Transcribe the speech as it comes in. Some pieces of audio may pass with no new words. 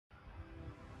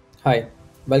Hi,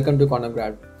 welcome to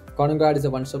Quantumgrad. Quantumgrad is a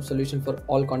one-stop solution for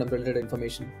all quantum-related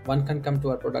information. One can come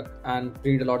to our product and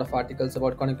read a lot of articles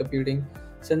about quantum computing.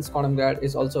 Since Quantumgrad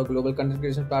is also a global content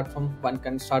creation platform, one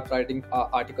can start writing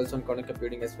articles on quantum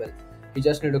computing as well. He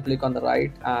just need to click on the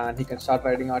right, and he can start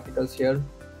writing articles here,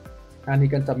 and he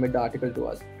can submit the article to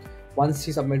us. Once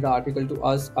he submits the article to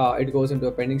us, it goes into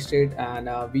a pending state, and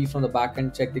we from the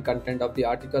backend check the content of the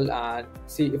article and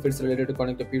see if it's related to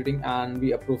quantum computing, and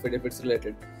we approve it if it's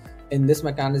related. In this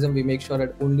mechanism, we make sure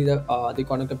that only the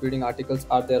quantum computing articles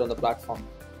are there on the platform.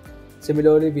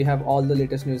 Similarly, we have all the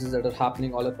latest news that are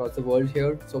happening all across the world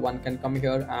here. So one can come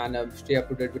here and stay up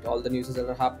to date with all the news that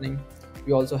are happening.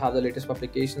 We also have the latest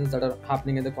publications that are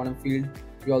happening in the quantum field.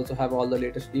 We also have all the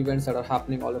latest events that are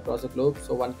happening all across the globe.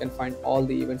 So one can find all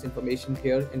the events information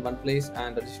here in one place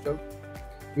and register.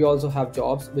 We also have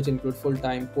jobs which include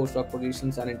full-time postdoc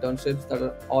positions and internships that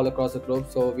are all across the globe.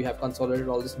 So we have consolidated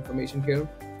all this information here.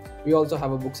 We also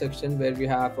have a book section where we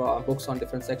have books on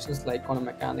different sections like quantum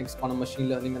mechanics, quantum machine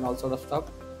learning, and all sort of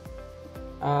stuff.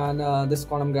 And this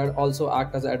quantum guide also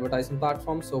act as an advertising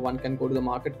platform, so one can go to the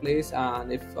marketplace,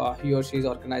 and if he or she is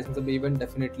organizing the event,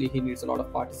 definitely he needs a lot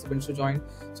of participants to join,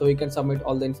 so he can submit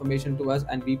all the information to us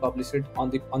and we publish it on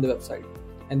the website.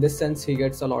 In this sense, he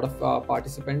gets a lot of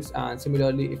participants. And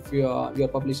similarly, if you're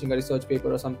publishing a research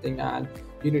paper or something and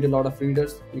you need a lot of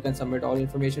readers, you can submit all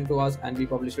information to us and we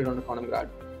publish it on the Quantumgrad.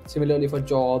 Similarly, for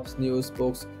jobs, news,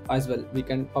 books as well, we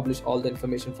can publish all the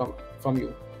information from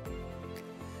you.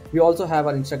 We also have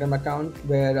our Instagram account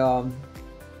where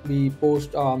we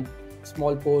post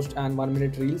small posts and 1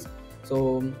 minute reels.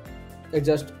 So it's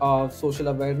just social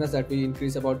awareness that we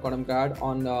increase about Quantumgrad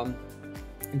on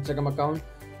Instagram account.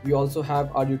 We also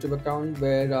have our YouTube account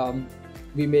where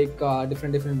we make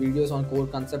different videos on core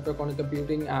concept of quantum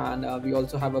computing, and we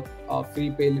also have a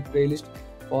free playlist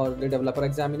for the developer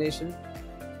examination.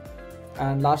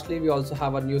 And lastly, we also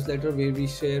have a newsletter where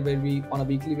we on a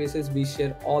weekly basis we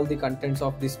share all the contents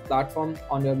of this platform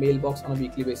on your mailbox on a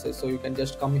weekly basis. So you can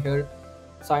just come here,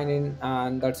 sign in,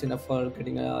 and that's enough for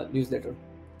getting a newsletter.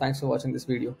 Thanks for watching this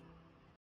video.